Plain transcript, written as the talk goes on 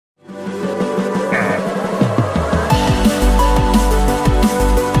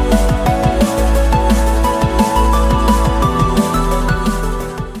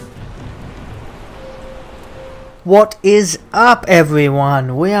What is up,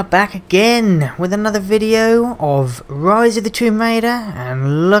 everyone? We are back again with another video of Rise of the Tomb Raider,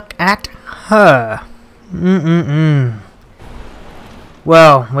 and look at her.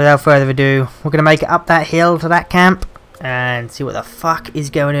 Well, without further ado, we're gonna make it up that hill to that camp and see what the fuck is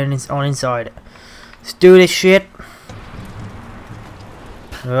going on inside it. Let's do this shit.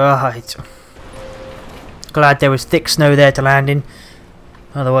 Right. Glad there was thick snow there to land in.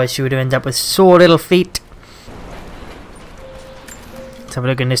 Otherwise she would have ended up with sore little feet. Let's have a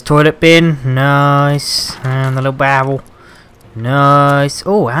look in this toilet bin. Nice. And the little barrel. Nice.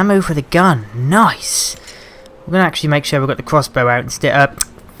 Oh, ammo for the gun. Nice. We're going to actually make sure we've got the crossbow out instead.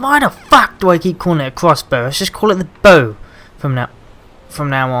 Why the fuck do I keep calling it a crossbow? Let's just call it the bow from now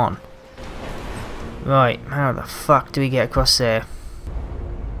on. Right. How the fuck do we get across there?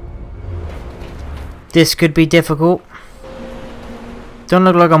 This could be difficult. Don't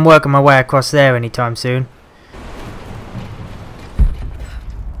look like I'm working my way across there anytime soon.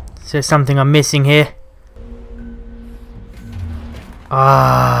 Is there something I'm missing here?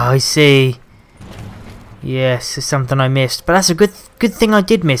 Ah, I see. Yes, there's something I missed. But that's a good thing I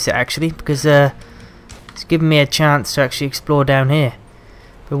did miss it, actually, because it's given me a chance to actually explore down here.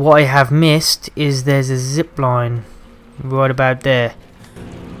 But what I have missed is there's a zip line right about there.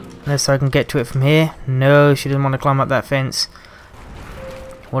 Unless I can get to it from here. No, she doesn't want to climb up that fence.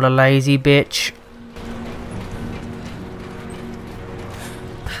 What a lazy bitch.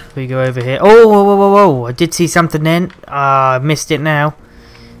 We go over here. Oh, whoa, whoa, whoa, whoa. I did see something then. I missed it now.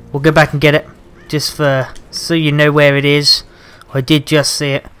 We'll go back and get it. Just so you know where it is. I did just see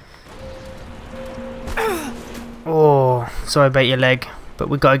it. Oh, sorry about your leg. But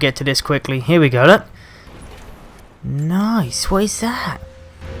we got to get to this quickly. Here we go, look. Nice. What is that?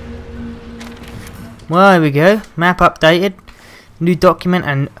 Well, here we go. Map updated. New document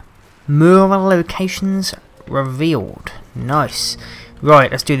and mural locations revealed. Nice.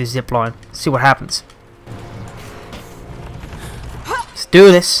 Right, let's do the zip line. See what happens. Let's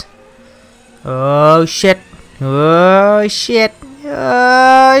do this. Oh shit. Oh shit.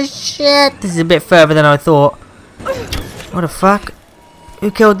 Oh shit. This is a bit further than I thought. What the fuck? Who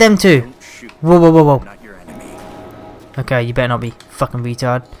killed them two? Whoa, whoa, whoa, whoa. Okay, you better not be fucking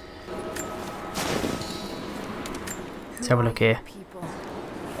retard. Let's have a look here.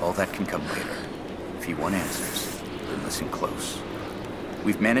 All that can come later. If you want answers, then listen close.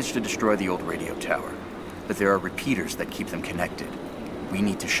 We've managed to destroy the old radio tower, but there are repeaters that keep them connected. We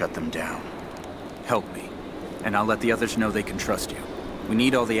need to shut them down. Help me, and I'll let the others know they can trust you. We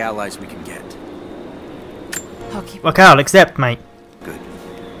need all the allies we can get. Okay, I'll accept, mate. Good.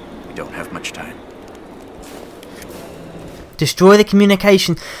 We don't have much time. Destroy the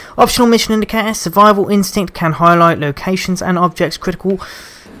communication. Optional mission indicator. Survival instinct can highlight locations and objects critical.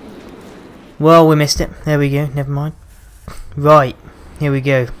 Well, we missed it. There we go. Never mind. Right. Here we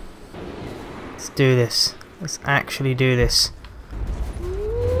go. Let's do this. Let's actually do this.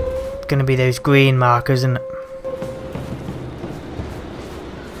 It's gonna be those green markers, isn't it?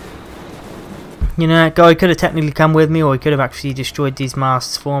 You know, that guy could have technically come with me, or he could have actually destroyed these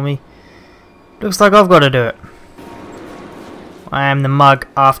masts for me. Looks like I've got to do it. I am the mug,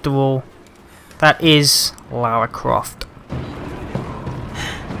 after all. That is Lara Croft.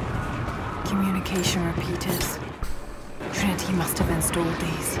 Communication repeaters. Trinity must have installed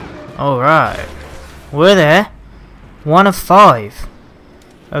these. Alright. We're there. 1 of 5.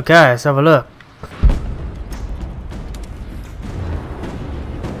 Okay, let's have a look.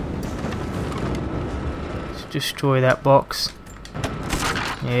 Let's destroy that box.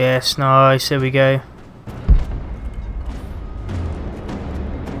 Yes, nice. There we go.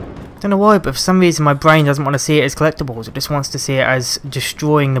 Don't know why, but for some reason my brain doesn't want to see it as collectibles. It just wants to see it as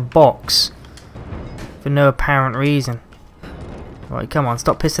destroying the box. For no apparent reason. Right, come on,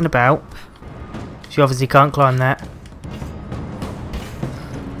 stop pissing about. She obviously can't climb that.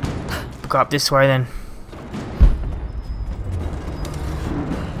 Go up this way then.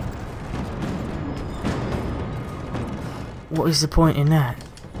 What is the point in that?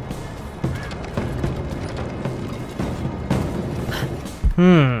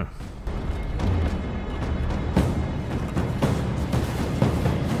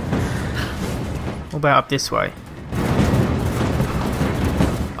 What about up this way?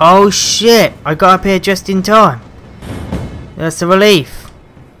 Oh shit! I got up here just in time. That's a relief.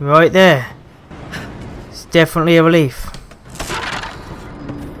 Right there. It's definitely a relief.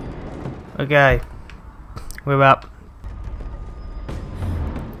 Okay. We're up.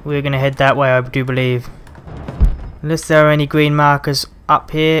 We're gonna head that way, I do believe. Unless there are any green markers up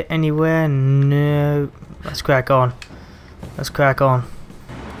here anywhere. No. Let's crack on. Let's crack on.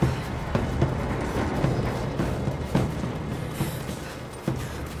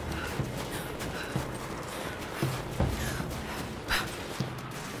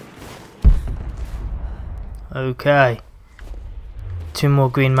 Okay. 2 more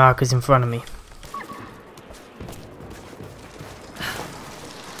green markers in front of me.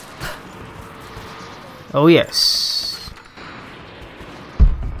 Oh yes.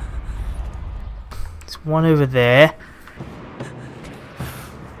 There's one over there.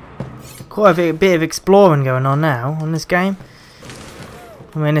 Quite a bit of exploring going on now on this game.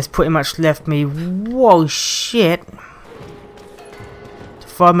 I mean, it's pretty much left me... Whoa, shit. To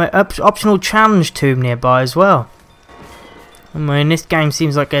find my optional challenge tomb nearby as well. I mean, this game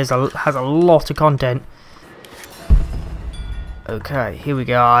seems like it has a lot of content. Okay, here we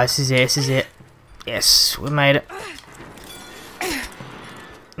go. This is it, this is it. Yes, we made it.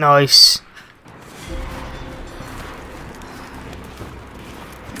 Nice.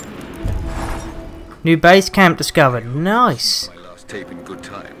 New base camp discovered. Nice. My last tape in good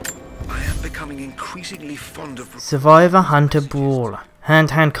time. I am becoming increasingly fond of Survivor, Hunter, Brawler.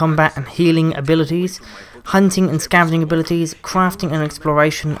 Hand-to-hand combat and healing abilities. Hunting and scavenging abilities. Crafting and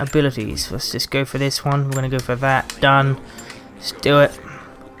exploration abilities. Let's just go for this one. We're going to go for that. Done. Let's do it.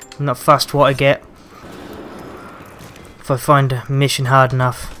 I'm not fussed what I get. If I find a mission hard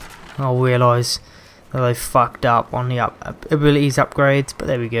enough, I'll realise that I fucked up on the abilities upgrades. But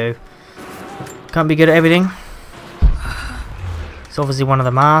there we go. Can't be good at everything. It's obviously one of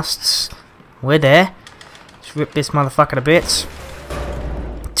the masts. We're there. Let's rip this motherfucker to bits.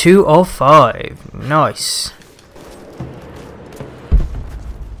 2 of 5. Nice.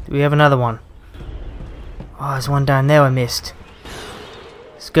 Do we have another one? Oh, there's one down there I missed.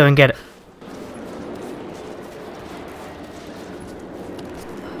 Let's go and get it.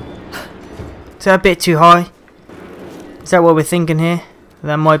 Is that a bit too high? Is that what we're thinking here?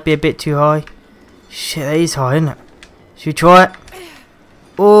 That might be a bit too high. Shit, that is high, isn't it? Should we try it?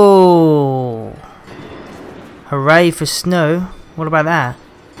 Oh! Hooray for snow. What about that?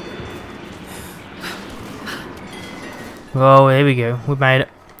 Oh, here we go. We made it.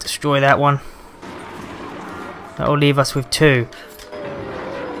 Destroy that one. That will leave us with 2.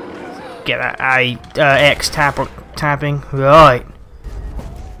 Get that X tapping. Right.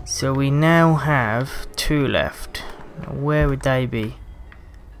 So we now have 2 left. Now where would they be?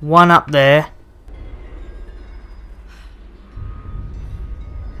 1 up there.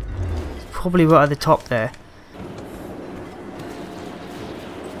 Probably right at the top there.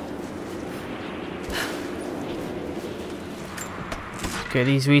 Get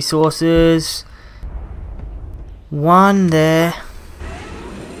these resources. 1 there.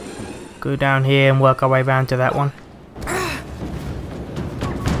 Go down here and work our way round to that one.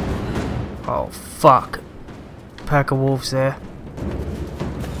 Oh fuck. Pack of wolves there.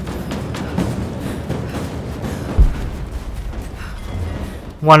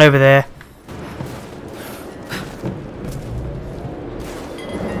 One over there.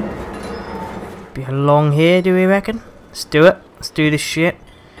 Be along here, do we reckon? Let's do it. Let's do this shit.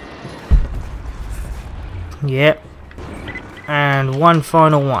 Yep. And 1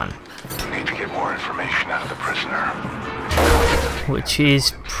 final one. Need to get more information out of the prisoner. Which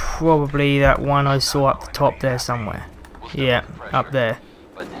is probably that one I saw up the top there somewhere. Yeah, up there.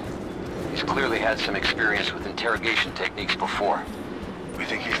 But he's clearly had some experience with interrogation techniques before. We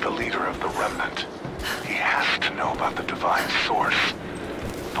think he's the leader of the Remnant. He has to know about the Divine Source.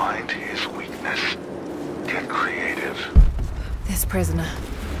 Find his weakness. Get creative. This prisoner.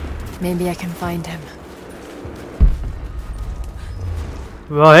 Maybe I can find him.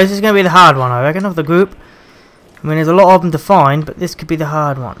 Right, this is going to be the hard one, I reckon, of the group. I mean, there's a lot of them to find, but this could be the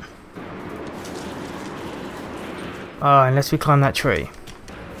hard one. Oh, unless we climb that tree.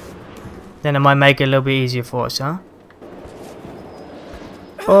 Then it might make it a little bit easier for us, huh?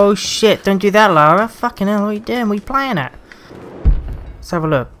 Oh shit, don't do that, Lara. Fucking hell, what are you doing? What are you playing at? Let's have a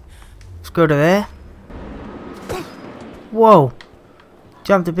look. Let's go to there. Whoa.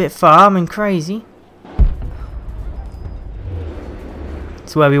 Jumped a bit far, I'm crazy.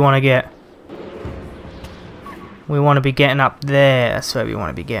 That's where we want to get. We want to be getting up there. That's where we want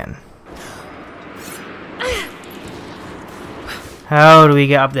to be getting. How do we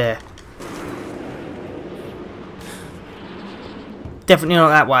get up there? Definitely not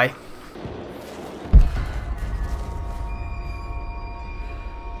that way.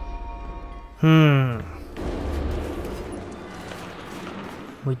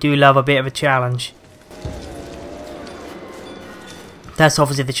 We do love a bit of a challenge. That's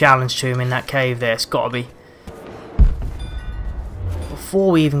obviously the challenge tomb in that cave there. It's got to be.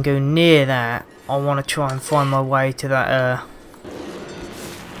 Before we even go near that, I want to try and find my way to that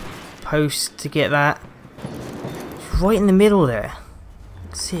post to get that. It's right in the middle there.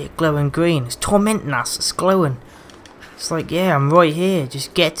 See it glowing green. It's tormenting us. It's glowing. It's like, yeah, I'm right here.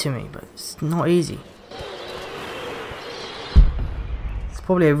 Just get to me. But it's not easy. It's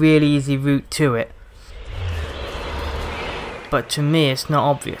probably a really easy route to it. But to me, it's not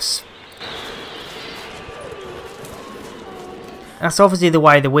obvious. That's obviously the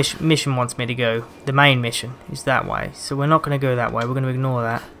way the mission wants me to go. The main mission is that way. So we're not going to go that way. We're going to ignore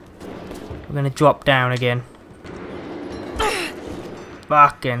that. We're going to drop down again.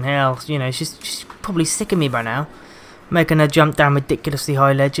 Fucking hell. You know, she's probably sick of me by now. Making her jump down ridiculously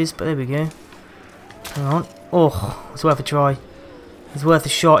high ledges. But there we go. Hang on. Oh, it's worth a try. It's worth a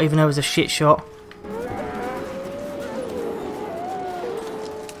shot, even though it was a shit shot.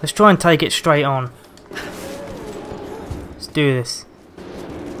 Let's try and take it straight on. Let's do this.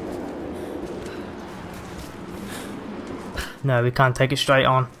 No, we can't take it straight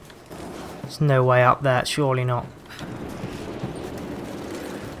on. There's no way up that, surely not.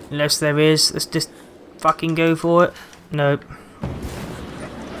 Unless there is, let's just fucking go for it. Nope.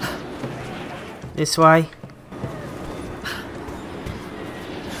 This way.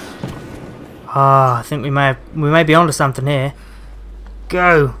 Ah, I think we may be onto something here.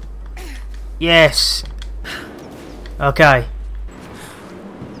 Go. Yes. Okay.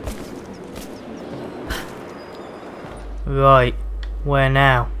 Right. Where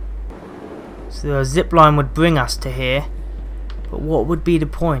now? So the zipline would bring us to here. But what would be the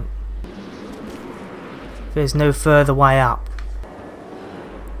point? There's no further way up.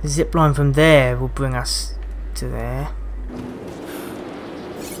 The zipline from there will bring us to there.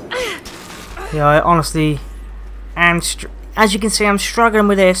 Yeah, I honestly am, as you can see, I'm struggling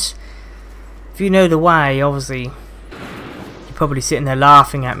with this. If you know the way, obviously, you're probably sitting there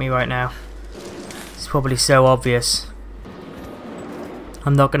laughing at me right now. It's probably so obvious.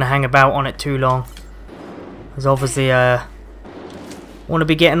 I'm not going to hang about on it too long. Because obviously, want to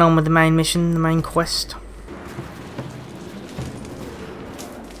be getting on with the main mission, the main quest.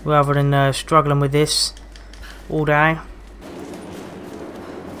 Rather than struggling with this all day.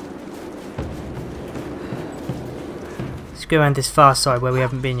 Let's go around this far side where we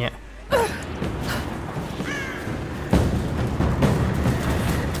haven't been yet.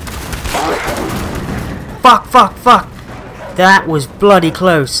 Fuck, fuck, fuck! That was bloody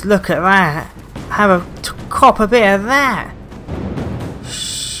close. Look at that. Have a cop a bit of that.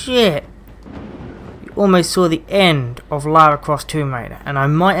 Shit. You almost saw the end of Lara Croft Tomb Raider. And I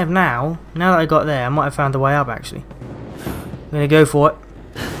might have now that I got there, I might have found the way up actually. I'm gonna go for it.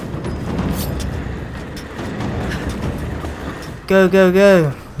 Go, go,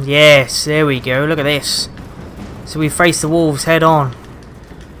 go. Yes, there we go. Look at this. So we face the wolves head on.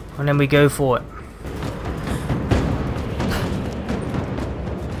 And then we go for it.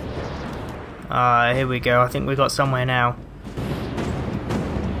 Here we go. I think we got somewhere now.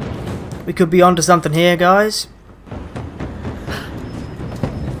 We could be onto something here, guys.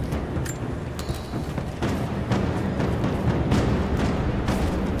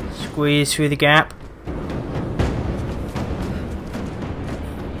 Squeeze through the gap.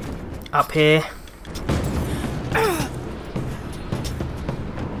 Up here.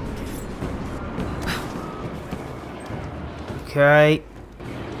 Okay.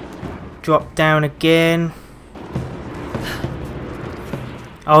 Drop down again.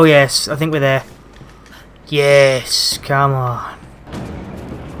 Oh yes, I think we're there. Yes, come on.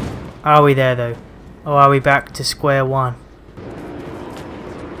 Are we there though? Or are we back to square one?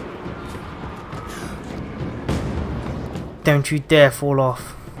 Don't you dare fall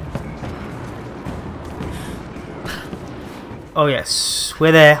off. Oh yes,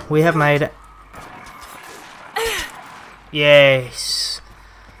 we're there. We have made it. Yes.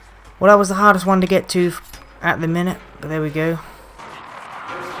 Well, that was the hardest one to get to at the minute, but there we go.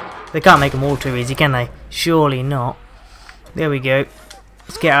 They can't make them all too easy, can they? Surely not. There we go.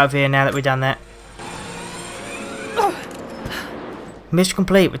 Let's get out of here now that we've done that. Mission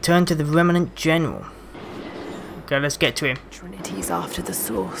complete. Return to the Remnant General. Okay, let's get to him. Trinity's after the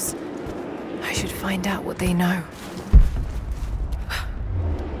source. I should find out what they know.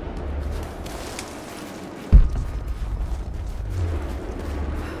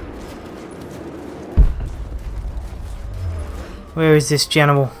 Where is this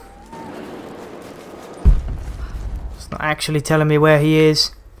general? It's not actually telling me where he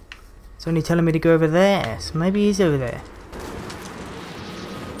is. It's only telling me to go over there. So maybe he's over there.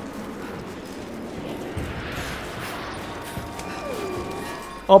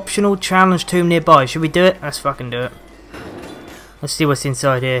 Optional challenge tomb nearby. Should we do it? Let's fucking do it. Let's see what's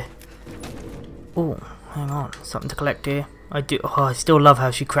inside here. Oh, hang on. Something to collect here. I still love how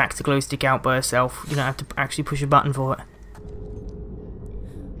she cracks the glow stick out by herself. You don't have to actually push a button for it.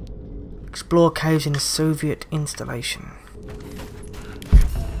 Explore caves in a Soviet installation.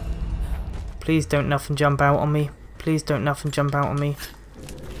 Please don't nothing jump out on me. Please don't nothing jump out on me.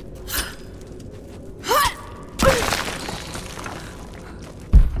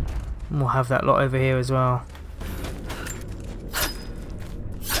 And we'll have that lot over here as well.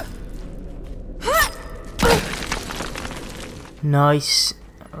 Nice.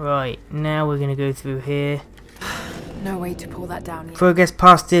 Right, now we're going to go through here. No way to pull that down yet. Progress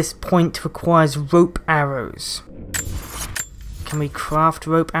past this point requires rope arrows. Can we craft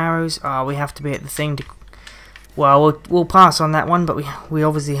rope arrows? Ah, we have to be at the thing to... Well, we'll pass on that one, but we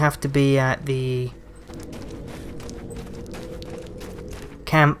obviously have to be at the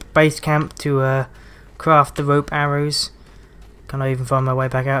base camp to craft the rope arrows. Can I even find my way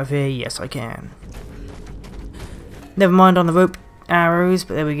back out of here? Yes, I can. Never mind on the rope arrows,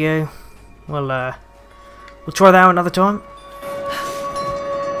 but there we go. We'll try that out another time.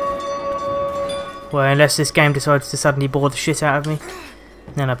 Well, unless this game decides to suddenly bore the shit out of me,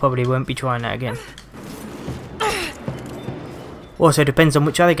 then I probably won't be trying that again. Also depends on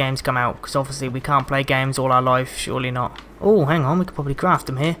which other games come out, because obviously we can't play games all our life, surely not. Oh, hang on, we could probably craft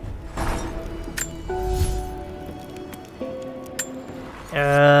them here.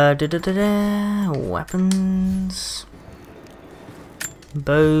 Weapons.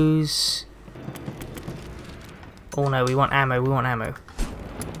 Bows. Oh no, we want ammo,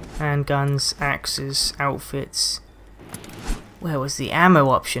 Handguns, axes, outfits. Where was the ammo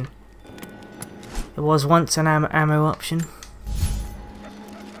option? There was once an ammo option.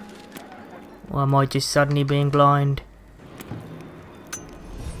 Or am I just suddenly being blind?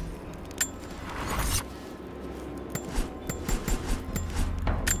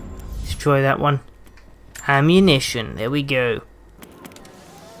 Destroy that one. Ammunition, there we go.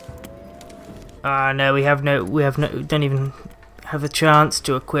 No, don't even have a chance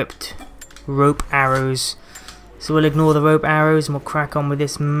to equip rope arrows. So we'll ignore the rope arrows and we'll crack on with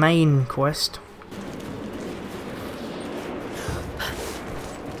this main quest.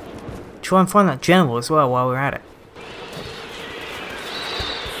 Try and find that general as well while we're at it.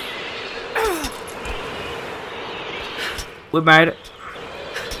 We made it.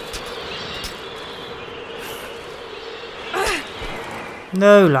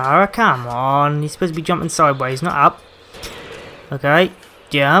 No, Lara, come on. You're supposed to be jumping sideways, not up. Okay,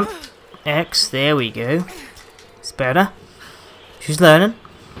 jump. X, there we go. It's better. She's learning.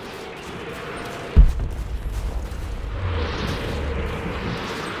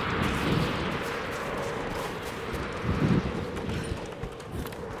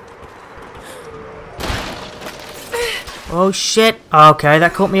 Oh shit. Okay,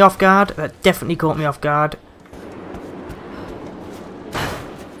 that caught me off guard. That definitely caught me off guard.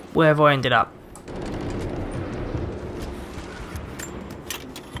 Where have I ended up?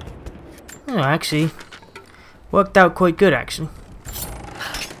 Oh, actually, worked out quite good actually.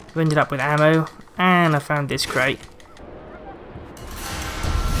 I've ended up with ammo, and I found this crate.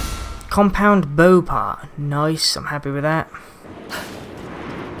 Compound bow part. Nice, I'm happy with that.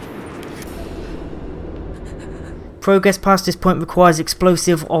 Progress past this point requires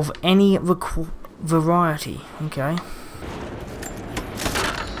explosive of any variety. Okay.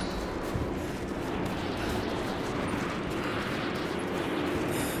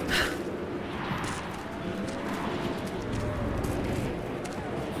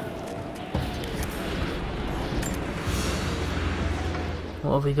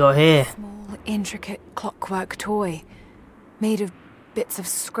 What have we got here? Small, intricate clockwork toy, made of bits of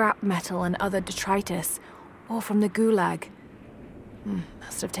scrap metal and other detritus, all from the Gulag.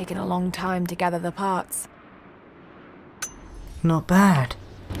 Must have taken a long time to gather the parts. Not bad.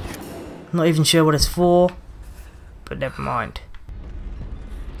 Not even sure what it's for, but never mind.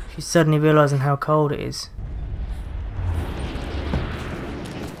 She's suddenly realising how cold it is.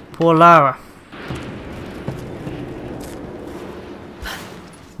 Poor Lara.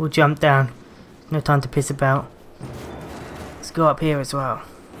 We'll jump down. No time to piss about. Let's go up here as well.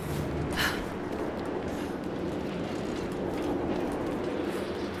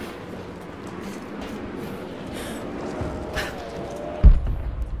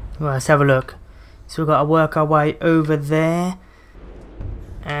 Right, let's have a look. So we've got to work our way over there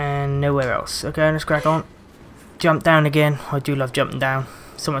and nowhere else. Okay, let's crack on. Jump down again. I do love jumping down.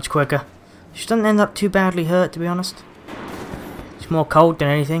 So much quicker. She doesn't end up too badly hurt, to be honest. It's more cold than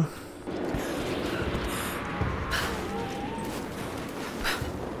anything.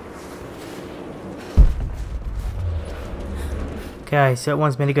 Okay, so it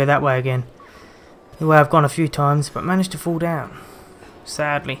wants me to go that way again. The way I've gone a few times, but managed to fall down.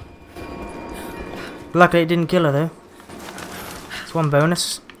 Sadly. Luckily it didn't kill her though. It's one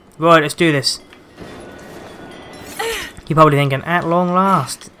bonus. Right, let's do this. You're probably thinking, at long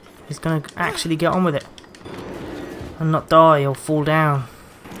last, he's going to actually get on with it. And not die or fall down.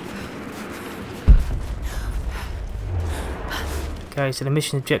 Okay, so the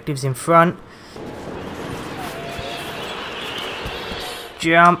mission objective's in front.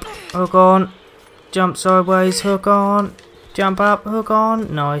 Jump, hook on. Jump sideways, hook on. Jump up, hook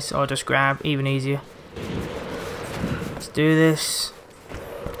on. Nice, I'll just grab, even easier. Let's do this.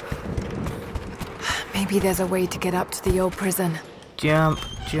 Maybe there's a way to get up to the old prison. Jump,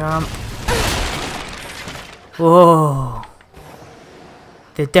 jump. Whoa.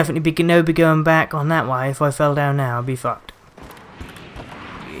 There'd definitely be no going back on that way. If I fell down now, I'd be fucked.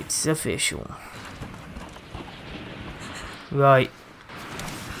 It's official. Right.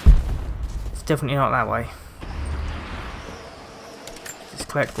 It's definitely not that way. Just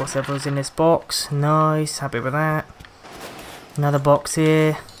collect whatever's in this box. Nice, happy with that. Another box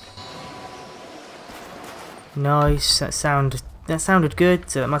here. Nice, that sounded good,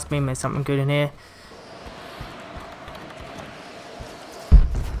 so it must mean there's something good in here.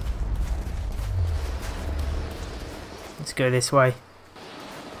 Let's go this way.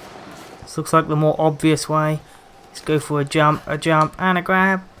 This looks like the more obvious way. Let's go for a jump, and a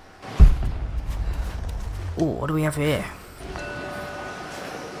grab. Oh, what do we have here?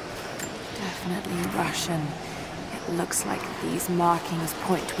 Definitely Russian. It looks like these markings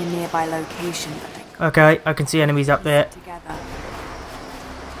point to a nearby location, but they Okay, I can see enemies up there. together.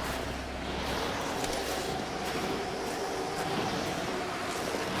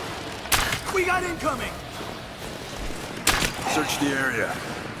 We got incoming! Search the area.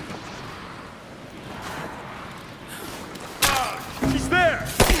 He's there!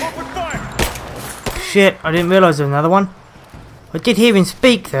 Open fire! Shit, I didn't realise there was another one. I did hear him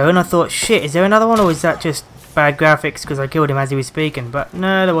speak though, and I thought, shit, is there another one, or is that just bad graphics because I killed him as he was speaking? But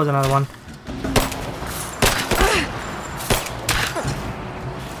no, there was another one.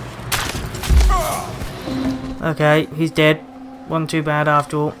 Okay, he's dead. Wasn't too bad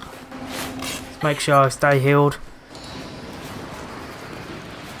after all. Let's make sure I stay healed.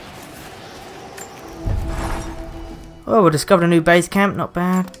 Oh, we discovered a new base camp, not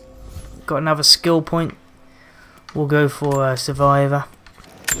bad. Got another skill point. We'll go for Survivor.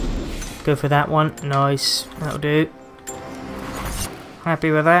 Go for that one. Nice, that'll do.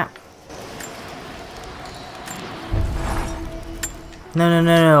 Happy with that.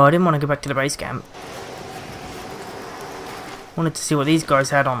 No, I didn't want to go back to the base camp. Wanted to see what these guys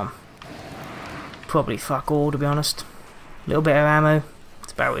had on them. Probably fuck all, to be honest. A little bit of ammo.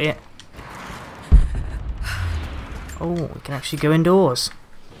 That's about it. Oh, we can actually go indoors.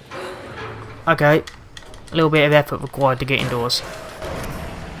 Okay. A little bit of effort required to get indoors.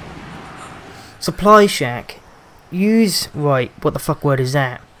 Supply shack. Use... Right, what the fuck word is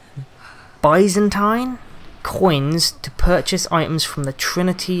that? Byzantine? Coins to purchase items from the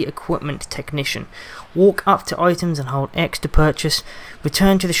Trinity Equipment Technician. Walk up to items and hold X to purchase.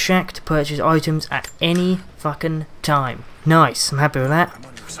 Return to the shack to purchase items at any fucking time. Nice, I'm happy with that. I'm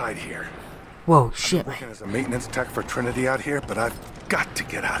on your side here. Whoa, shit, Working mate. as a maintenance tech for Trinity out here, but I've got to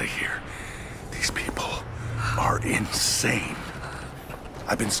get out of here. These people are insane.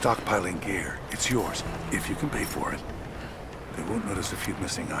 I've been stockpiling gear. It's yours, if you can pay for it. They won't notice a few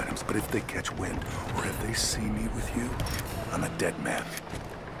missing items, but if they catch wind, or if they see me with you, I'm a dead man.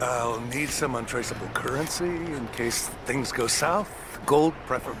 I'll need some untraceable currency in case things go south. Gold,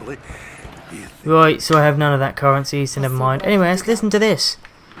 preferably. Right, so I have none of that currency, so never mind. Anyway, let's listen to this.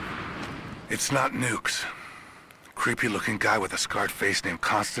 It's not nukes. Creepy-looking guy with a scarred face named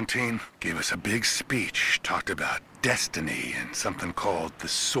Constantine gave us a big speech, talked about destiny and something called the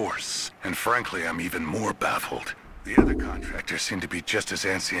Source. And frankly, I'm even more baffled. The other contractors seem to be just as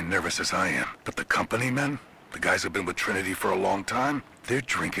antsy and nervous as I am. But the company men, the guys who've been with Trinity for a long time, they're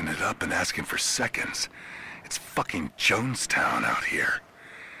drinking it up and asking for seconds. It's fucking Jonestown out here.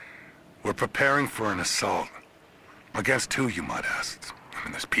 We're preparing for an assault. Against who, you might ask? I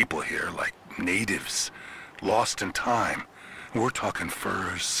mean, there's people here, like natives, lost in time. We're talking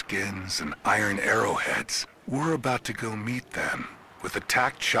furs, skins, and iron arrowheads. We're about to go meet them with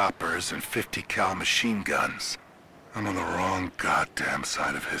attack choppers and 50 cal machine guns. I'm on the wrong goddamn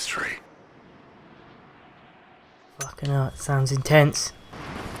side of history. Fucking hell, it sounds intense.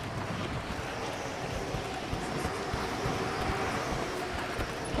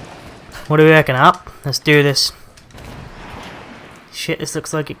 What do we reckon? Up? Let's do this. Shit, this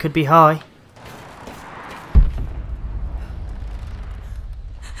looks like it could be high.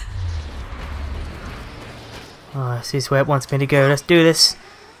 Oh, this is where it wants me to go. Let's do this.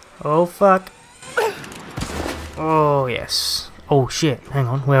 Oh, fuck. Oh, yes. Oh, shit. Hang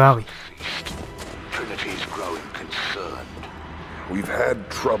on. Where are we? Trinity's growing concerned. We've had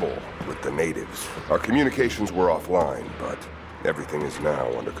trouble with the natives. Our communications were offline, but everything is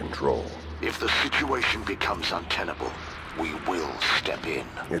now under control. If the situation becomes untenable, we will step in.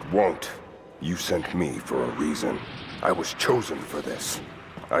 It won't. You sent me for a reason. I was chosen for this.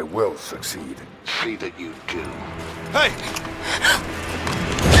 I will succeed. See that you do. Hey!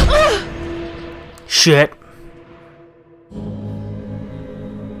 Shit.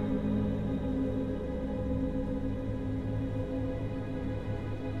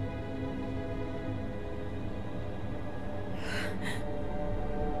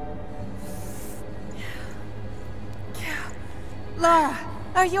 Lara,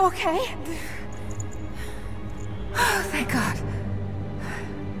 are you okay? Oh, thank God.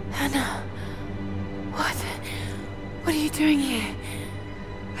 Anna, what are you doing here?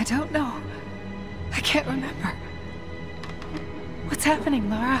 I don't know. I can't remember. What's happening,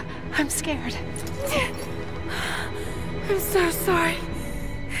 Lara? I'm scared. I'm so sorry.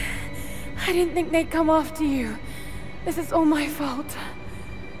 I didn't think they'd come after you. This is all my fault.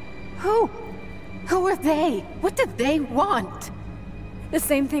 Who? Who are they? What did they want? The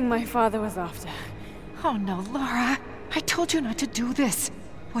same thing my father was after. Oh no, Lara. I told you not to do this.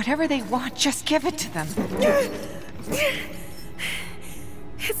 Whatever they want, just give it to them.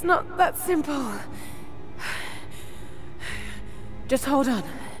 It's not that simple. Just hold on.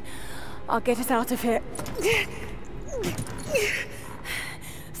 I'll get us out of here.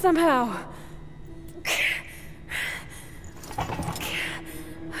 Somehow.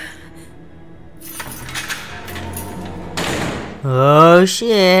 Oh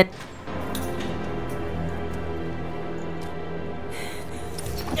shit.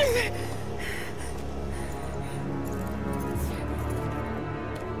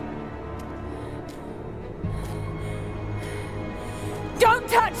 Don't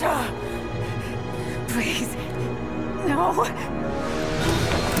touch her! Please. No.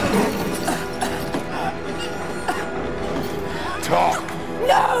 Talk!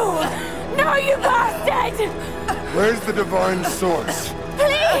 No! No, you bastard! Where's the divine source?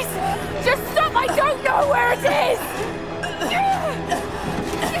 Please! Just stop! I don't know where it is!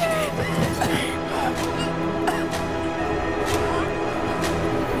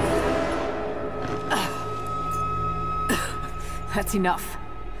 That's enough.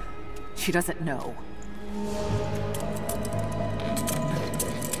 She doesn't know.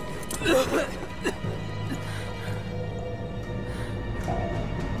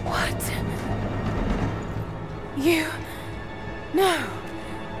 What? You... No.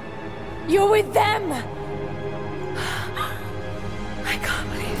 You're with them! I can't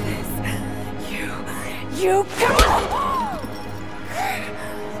believe this. You come!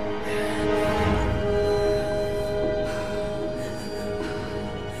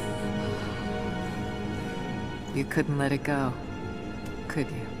 You couldn't let it go, could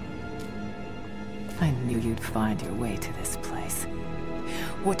you? I knew you'd find your way to this place.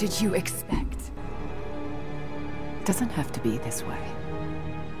 What did you expect? It doesn't have to be this way.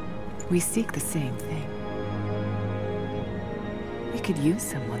 We seek the same thing. We could use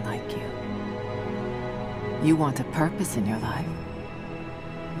someone like you. You want a purpose in your life.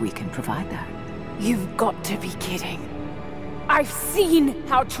 We can provide that. You've got to be kidding. I've seen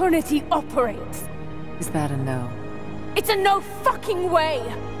how Trinity operates. Is that a no? It's a no fucking way!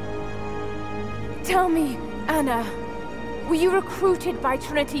 Tell me, Anna, were you recruited by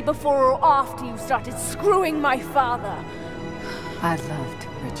Trinity before or after you started screwing my father? I loved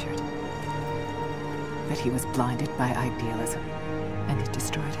Richard. But he was blinded by idealism, and it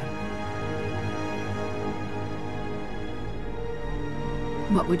destroyed him.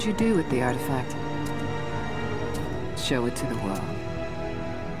 What would you do with the artifact? Show it to the world.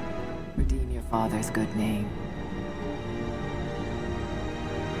 Redeem your father's good name.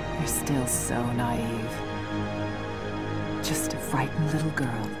 You're still so naive. Just a frightened little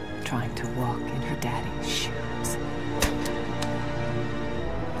girl trying to walk in her daddy's shoes.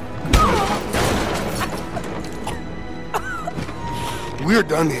 We're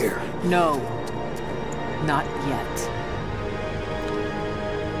done here. No. Not yet.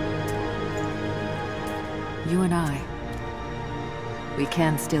 You and I, we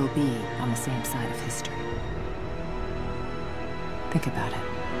can still be on the same side of history. Think about it,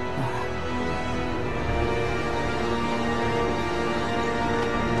 Lara.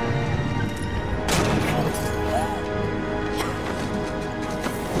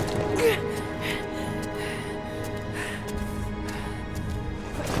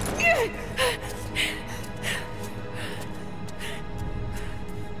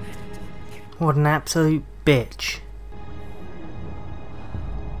 What an absolute bitch.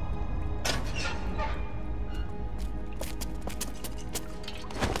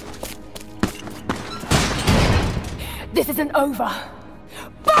 This isn't over.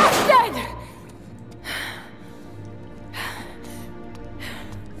 Bastard!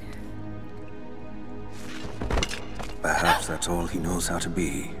 Perhaps that's all he knows how to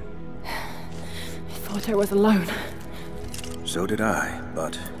be. I thought I was alone. So did I,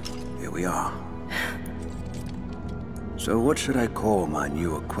 but here we are. So what should I call my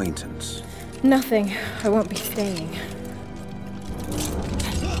new acquaintance? Nothing. I won't be staying.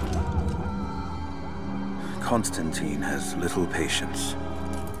 Constantine has little patience.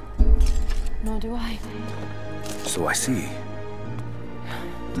 Nor do I. So I see.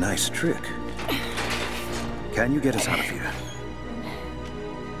 Nice trick. Can you get us out of here?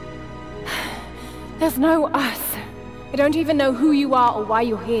 There's no us. I don't even know who you are or why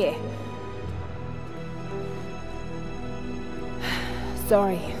you're here.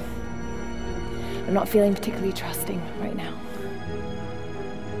 Sorry. I'm not feeling particularly trusting right now.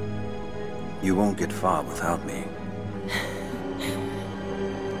 You won't get far without me.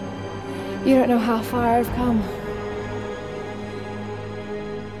 You don't know how far I've come.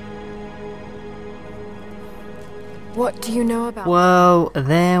 What do you know about... Well,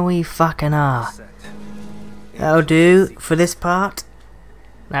 there we fucking are. That'll do for this part.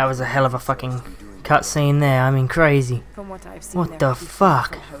 That was a hell of a fucking cutscene there. I mean, crazy. From what I've seen, What the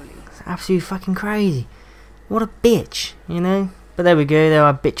fuck? It's absolutely fucking crazy. What a bitch, you know? But there we go. There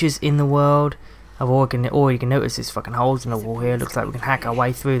are bitches in the world. You can notice there's fucking holes in the wall here. Looks like we can hack our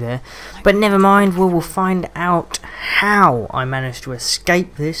way through there. But never mind. We will find out how I managed to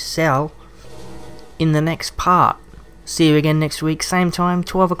escape this cell in the next part. See you again next week, same time,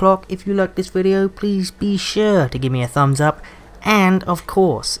 12 o'clock. If you like this video, please be sure to give me a thumbs up and, of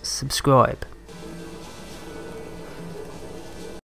course, subscribe.